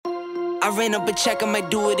I ran up a check, I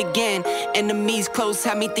might do it again. Enemies close,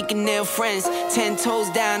 had me thinking they're friends. 10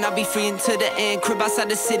 toes down, I'll be free until the end. Crib outside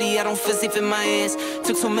the city, I don't feel safe in my hands.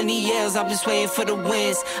 Took so many years, I'm just waiting for the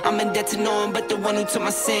wins. I'm in debt to no one but the one who took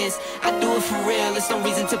my sins. I do it for real, there's no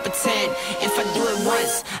reason to pretend. If I do it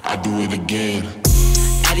once, I do it again.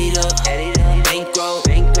 Add it up, bankroll,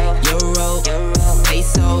 euro,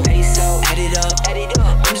 peso, add it up.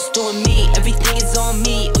 I'm just doing me, everything is on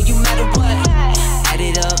me. Oh, you matter what? Add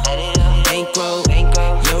it up, bankroll,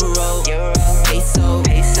 euro, peso,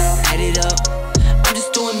 add it up. I'm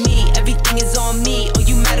just doing me, everything is on me. Oh,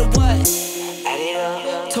 you matter what? Add it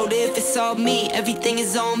up. Told her if it's all me, everything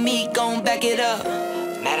is on me. Gon' back it up.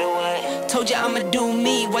 Matter what? Told you I'ma do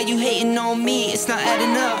me. Why you hating on me? It's not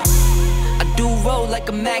adding up. I do roll like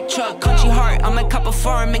a Mack truck. Country heart, I might cop a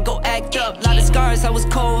farm and go act up. Lot of scars, I was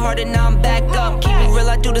cold-hearted, now I'm back up. Keep it real,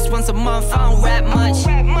 I do this once a month, I don't rap much.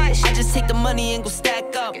 I just take the money and go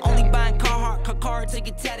stack up. Only buying car to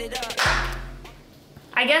get tatted up.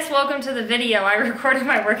 I guess welcome to the video. I recorded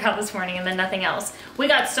my workout this morning and then nothing else. We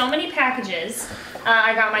got so many packages.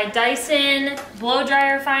 I got my Dyson blow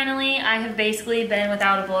dryer finally. I have basically been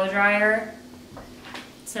without a blow dryer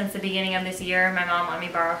since the beginning of this year. My mom let me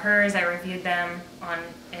borrow hers. I reviewed them on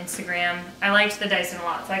Instagram. I liked the Dyson a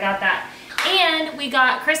lot, so I got that. And we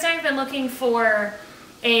got, Chris and I have been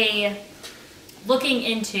looking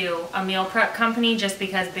into a meal prep company just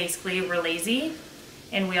because basically we're lazy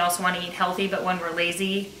and we also want to eat healthy, but when we're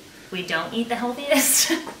lazy, we don't eat the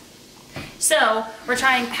healthiest. So we're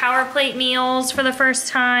trying Power Plate meals for the first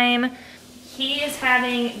time. He is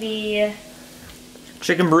having the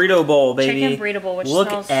chicken burrito bowl, baby. Chicken burrito bowl, which Look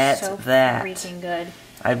smells at so that. freaking good.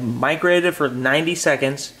 I microwaved it for 90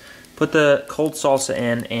 seconds, put the cold salsa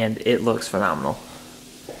in, and it looks phenomenal.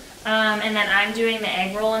 And then I'm doing the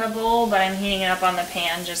egg roll in a bowl, but I'm heating it up on the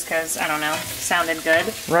pan just because, I don't know, sounded good.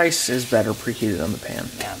 Rice is better preheated on the pan.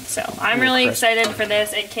 Yeah, so I'm really excited for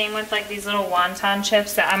this. It came with like these little wonton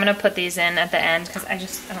chips that I'm going to put these in at the end because I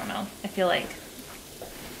don't know. I feel like... Do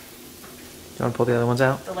you want to pull the other ones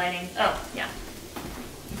out? The lighting, oh, yeah.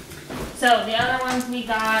 So the other ones we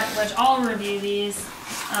got, which I'll review these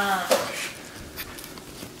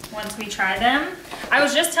once we try them. I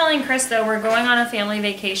was just telling Chris though, we're going on a family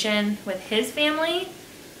vacation with his family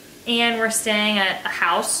and we're staying at a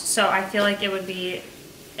house, so I feel like it would be,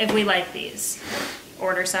 if we like these,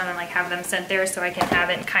 order some and like have them sent there so I can have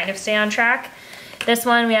it and kind of stay on track. This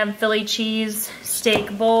one we have Philly cheese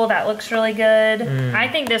steak bowl, that looks really good. I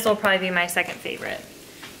think this will probably be my second favorite.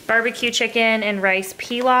 Barbecue chicken and rice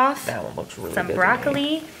pilaf. That one looks really good. Some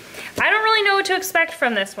broccoli. I don't really know what to expect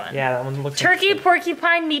from this one. Yeah, that one looks turkey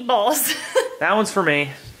porcupine meatballs. That one's for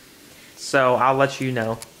me. So I'll let you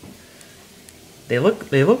know. They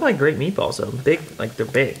look like great meatballs though. Big, like they're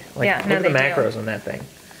big. Like yeah, look no, at the macros on that thing.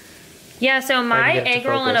 Yeah, so my egg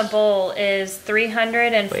roll in a bowl is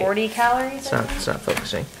 340 calories. It's not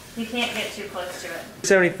focusing. You can't get too close to it.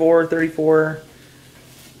 74, 34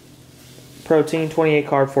 protein, 28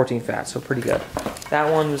 carb, 14 fat, so pretty good.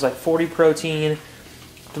 That one was like 40 protein,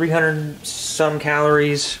 300 some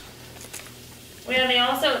calories. Well, yeah,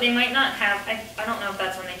 they might not have, I don't know if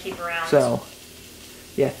that's when they keep around. So,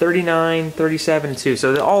 yeah, 39, 37 too.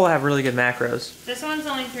 So they all have really good macros. This one's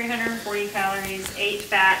only 340 calories, 8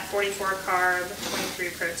 fat, 44 carb, 23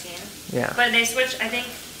 protein. Yeah. But they switch, I think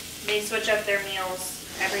they switch up their meals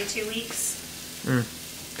every 2 weeks.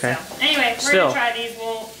 Okay. So, anyway, we're going to try these.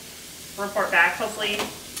 We'll report back. Hopefully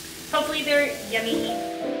they're yummy.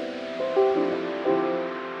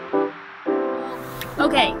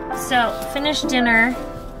 Okay, so finished dinner.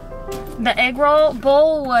 The egg roll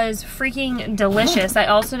bowl was freaking delicious. I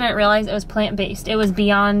also didn't realize it was plant-based. It was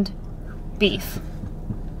beyond beef.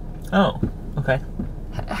 Oh, okay.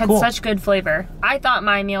 Had such good flavor. I thought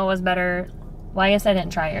my meal was better. Well, I guess I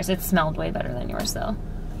didn't try yours. It smelled way better than yours, though.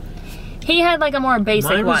 He had like a more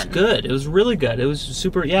basic one. Mine was good. It was really good. It was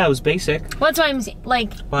super, yeah, it was basic. Well, that's why I'm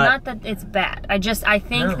like, not that it's bad. I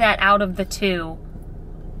think that out of the two,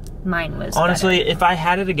 mine was honestly better. If I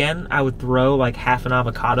had it again, I would throw like half an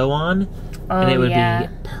avocado on and it would be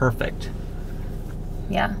perfect.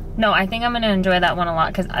 Yeah, no, I think I'm gonna enjoy that one a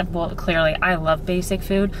lot because clearly I love basic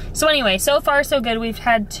food. So anyway, so far so good. We've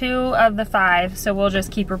had 2 of the 5, so we'll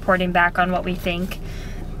just keep reporting back on what we think.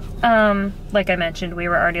 Like I mentioned, we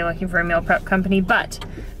were already looking for a meal prep company, but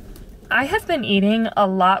I have been eating a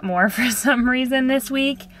lot more for some reason this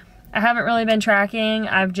week. I haven't really been tracking.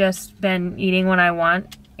 I've just been eating when I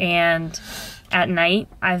want, and at night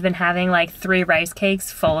I've been having like 3 rice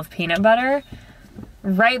cakes full of peanut butter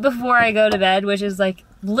right before I go to bed, which is like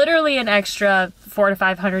literally an extra 400 to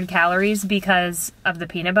 500 calories because of the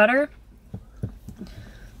peanut butter.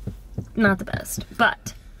 not the best,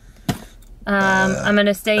 but I'm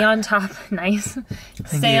gonna stay on top. Nice.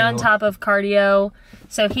 Stay on top of cardio.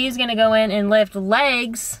 So he's gonna go in and lift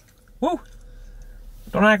legs. Woo!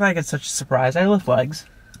 Don't act like it's such a surprise. I lift legs.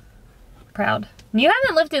 Proud. You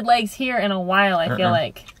haven't lifted legs here in a while, I feel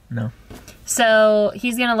like. No. So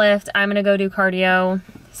he's gonna lift. I'm gonna go do cardio.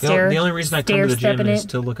 The only reason I come to the gym is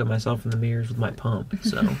to look at myself in the mirrors with my pump.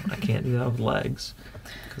 So I can't do that with legs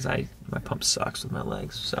because my pump sucks with my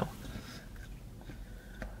legs. So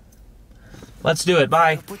let's do it.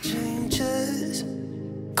 Bye.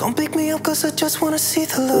 Come pick me up 'cause I just wanna see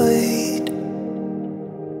the light.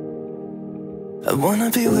 I wanna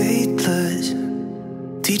be weightless.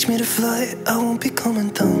 Teach me to fly, I won't be coming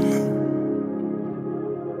down.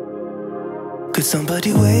 Could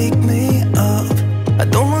somebody wake me up? I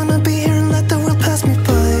don't wanna be here and let the world pass me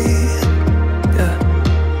by. Yeah.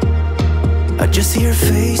 I just see her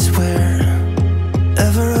face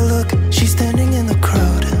wherever I look. She's standing in the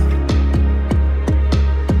crowd.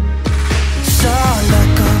 So let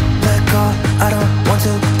go, I don't want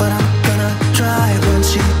to, but I'm gonna try. When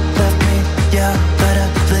she left me, yeah, let a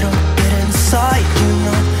little bit inside. You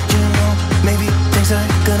know, maybe things are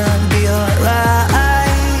gonna be alright.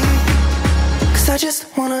 'Cause I just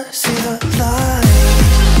wanna see the light.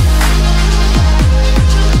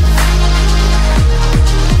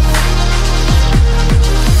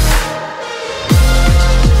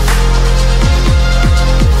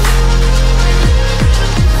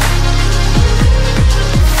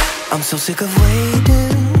 I'm so sick of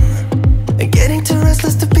waiting and getting too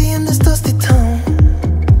restless to be in this dusty town.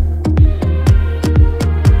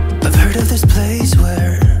 I've heard of this place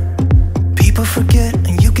where people forget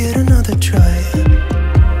and you get another try.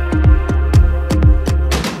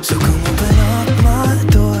 So come open up my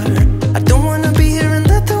door. I don't wanna be here and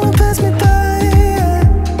let the world pass me by.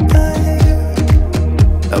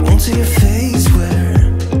 I won't see your face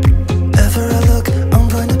wherever I look. I'm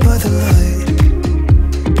blinded by the light.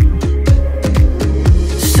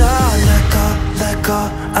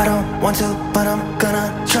 I don't want to, but I'm gonna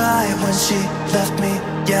try. When she left me,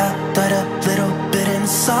 yeah, died a little bit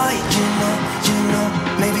inside. You know,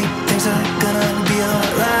 maybe things are gonna be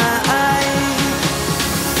alright.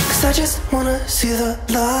 'Cause I just wanna see the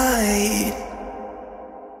light.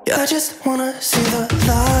 Yeah, I just wanna see the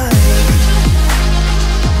light.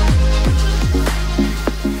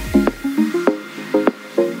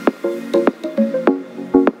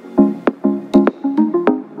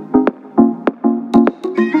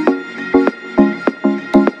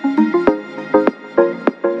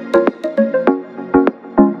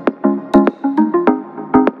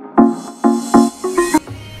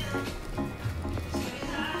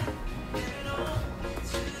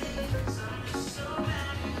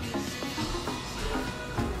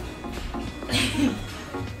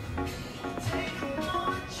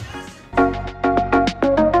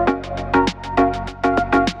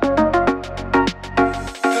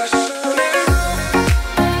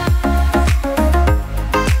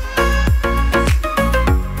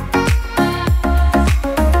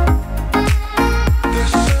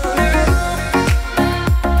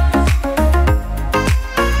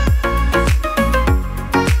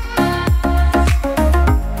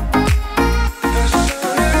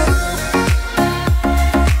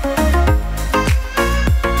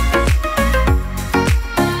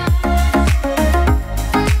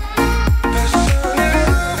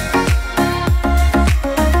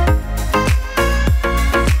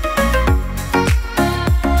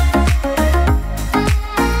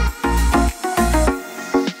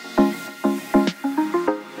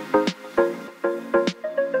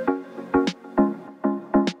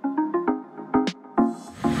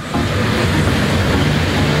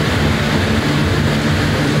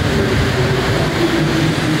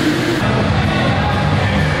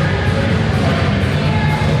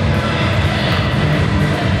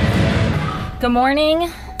 Good morning.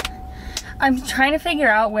 I'm trying to figure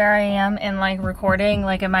out where I am in like recording.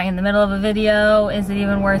 Like, am I in the middle of a video? Is it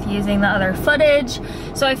even worth using the other footage?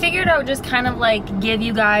 So I figured I would just kind of like give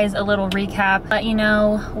you guys a little recap, let you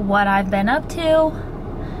know what I've been up to,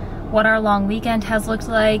 what our long weekend has looked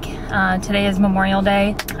like. Today is Memorial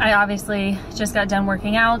Day. I obviously just got done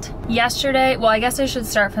working out. Yesterday, well, I guess I should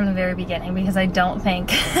start from the very beginning because I don't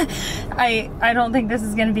think, I don't think this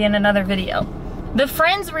is gonna be in another video. The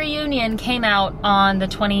Friends reunion came out on the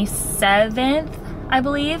 27th, I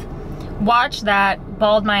believe. Watched that,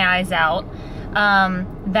 bawled my eyes out.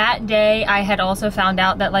 That day, I had also found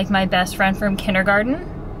out that like my best friend from kindergarten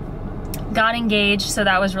got engaged, so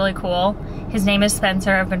that was really cool. His name is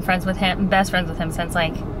Spencer. I've been friends with him, best friends with him since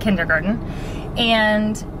like kindergarten.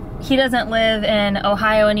 And he doesn't live in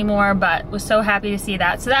Ohio anymore, but was so happy to see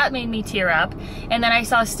that. So that made me tear up. And then I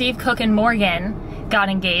saw Steve Cook and Morgan got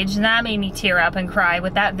engaged, and that made me tear up and cry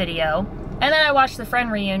with that video. And then I watched the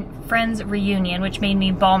Friends reunion, which made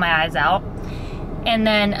me bawl my eyes out. And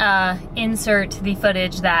then insert the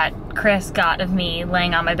footage that Chris got of me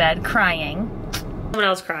laying on my bed crying. Someone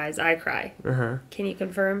else cries, I cry. Can you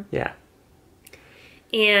confirm? Yeah.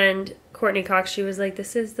 And Courtney Cox, she was like,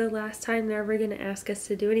 this is the last time they're ever gonna ask us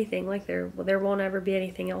to do anything. Like there won't ever be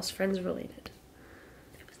anything else Friends related.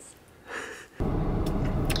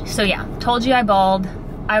 So yeah, told you I bawled.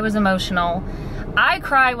 I was emotional. I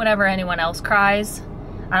cry whenever anyone else cries.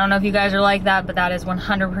 I don't know if you guys are like that, but that is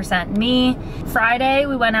 100% me. Friday,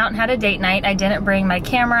 we went out and had a date night. I didn't bring my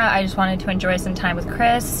camera. I just wanted to enjoy some time with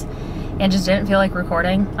Chris and just didn't feel like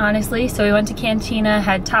recording, honestly. So we went to Cantina,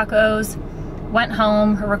 had tacos, went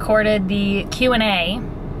home, recorded the Q&A.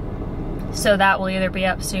 So that will either be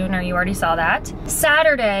up soon or you already saw that.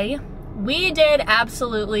 Saturday, we did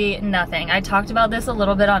absolutely nothing. I talked about this a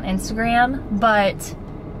little bit on Instagram, but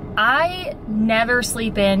I never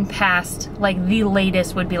sleep in past, like, the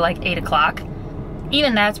latest would be like 8 o'clock.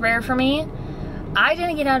 Even that's rare for me. I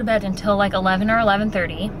didn't get out of bed until like 11 or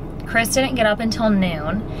 11:30. Chris didn't get up until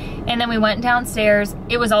noon. And then we went downstairs.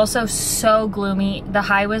 It was also so gloomy. The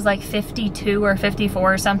high was like 52 or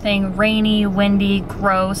 54 or something. Rainy, windy,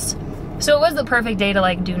 gross. So it was the perfect day to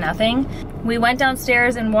like do nothing. We went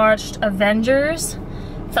downstairs and watched Avengers.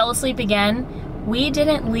 Fell asleep again. We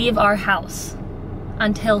didn't leave our house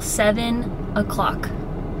until 7 o'clock.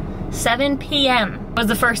 7 p.m. was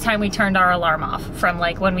the first time we turned our alarm off from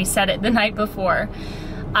like when we set it the night before.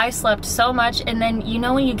 I slept so much, and then you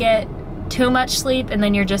know when you get too much sleep and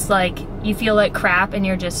then you're just like, you feel like crap and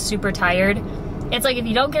you're just super tired. It's like if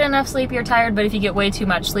you don't get enough sleep, you're tired, but if you get way too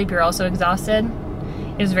much sleep, you're also exhausted.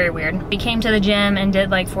 It was very weird. We came to the gym and did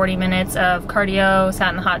like 40 minutes of cardio,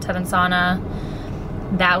 sat in the hot tub and sauna.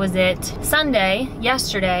 That was it. Sunday,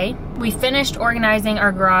 yesterday, we finished organizing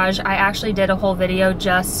our garage. I actually did a whole video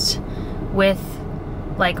just with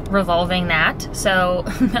like revolving that. So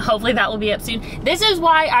hopefully that will be up soon. This is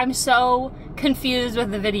why I'm so confused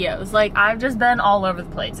with the videos. Like I've just been all over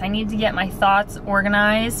the place. I need to get my thoughts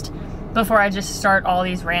organized before I just start all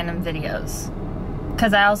these random videos.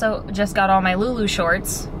 Cause I also just got all my Lulu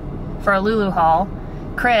shorts for a Lulu haul.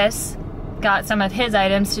 Chris got some of his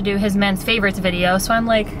items to do his men's favorites video, so I'm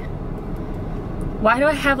like, why do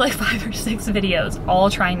I have like 5 or 6 videos all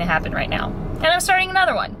trying to happen right now? And I'm starting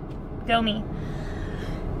another one. Go me.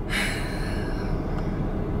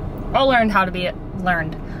 I'll learn how to be a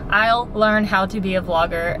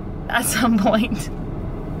vlogger at some point.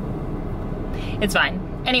 It's fine.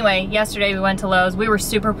 Anyway, yesterday we went to Lowe's. We were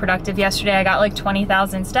super productive yesterday. I got like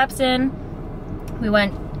 20,000 steps in. We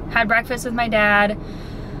had breakfast with my dad,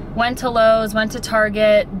 went to Lowe's, went to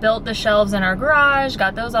Target, built the shelves in our garage,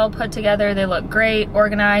 got those all put together. They look great,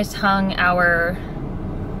 organized, hung our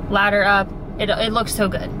ladder up. It looks so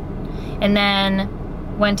good. And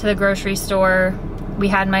then went to the grocery store. We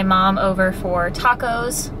had my mom over for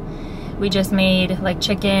tacos. We just made like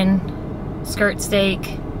chicken, skirt steak,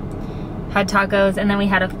 had tacos, and then we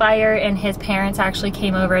had a fire, and his parents actually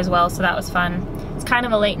came over as well, so that was fun. It's kind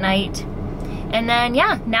of a late night. And then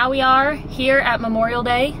yeah, now we are here at Memorial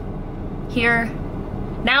Day.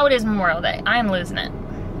 Now it is Memorial Day. I am losing it.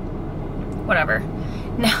 Whatever.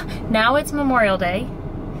 Now it's Memorial Day.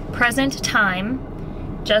 Present time.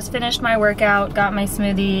 Just finished my workout, got my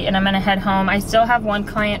smoothie, and I'm gonna head home. I still have one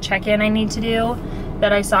client check-in I need to do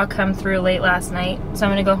that I saw come through late last night, so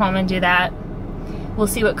I'm gonna go home and do that. We'll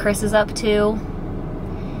see what Chris is up to.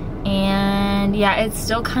 And yeah, it's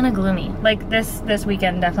still kind of gloomy. Like this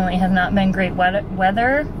weekend definitely has not been great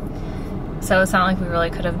weather. So it's not like we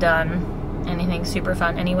really could have done anything super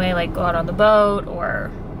fun anyway, like go out on the boat,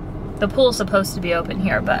 or the pool's supposed to be open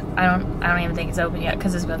here, but I don't even think it's open yet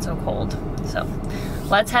because it's been so cold. So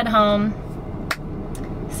let's head home,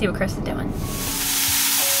 see what Chris is doing.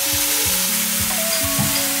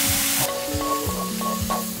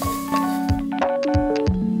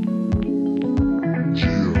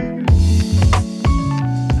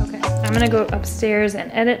 I'm gonna go upstairs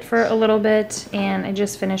and edit for a little bit, and I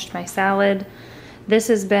just finished my salad. This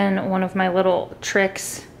has been one of my little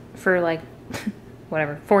tricks for like,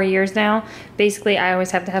 whatever, 4 years now. Basically, I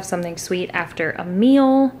always have to have something sweet after a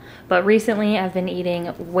meal, but recently I've been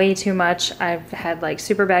eating way too much. I've had like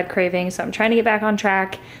super bad cravings, so I'm trying to get back on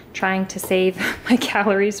track, trying to save my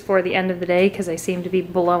calories for the end of the day because I seem to be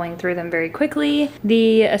blowing through them very quickly.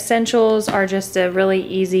 The essentials are just a really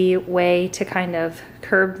easy way to kind of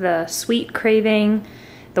curb the sweet craving.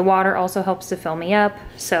 The water also helps to fill me up,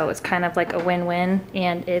 so it's kind of like a win-win,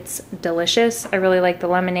 and it's delicious. I really like the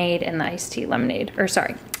lemonade and the iced tea lemonade, or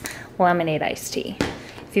sorry, lemonade iced tea.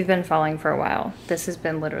 If you've been following for a while, this has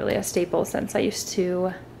been literally a staple since I used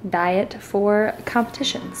to diet for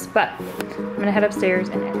competitions. But I'm gonna head upstairs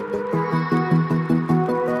and edit.